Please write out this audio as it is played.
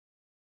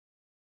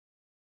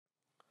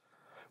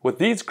With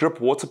these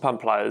grip water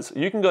pump pliers,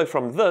 you can go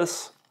from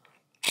this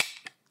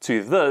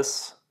to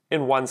this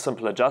in one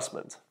simple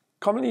adjustment.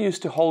 Commonly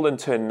used to hold and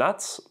turn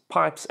nuts,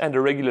 pipes, and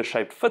irregular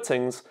shaped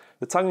fittings,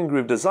 the tongue and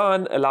groove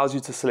design allows you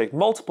to select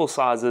multiple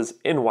sizes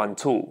in one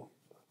tool.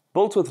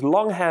 Built with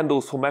long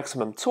handles for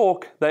maximum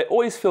torque, they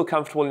always feel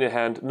comfortable in your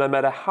hand no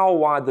matter how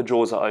wide the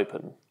jaws are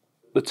open.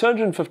 The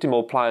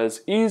 250mm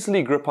pliers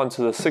easily grip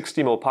onto the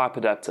 60mm pipe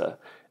adapter,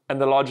 and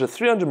the larger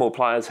 300mm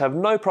pliers have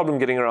no problem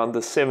getting around the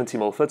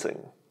 70mm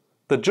fitting.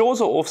 The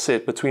jaws are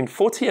offset between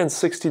 40 and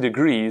 60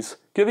 degrees,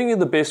 giving you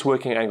the best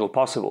working angle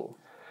possible.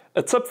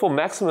 A tip for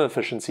maximum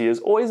efficiency is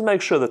always make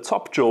sure the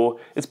top jaw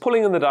is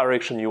pulling in the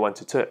direction you want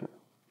to turn.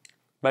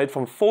 Made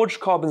from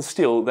forged carbon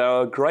steel, they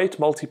are a great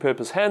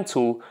multi-purpose hand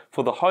tool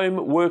for the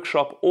home,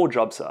 workshop, or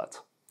job site.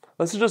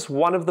 This is just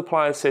one of the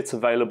plier sets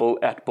available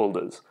at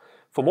Builders.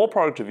 For more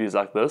product reviews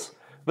like this,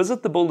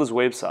 visit the Builders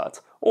website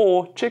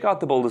or check out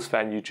the Builders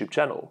Fan YouTube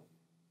channel.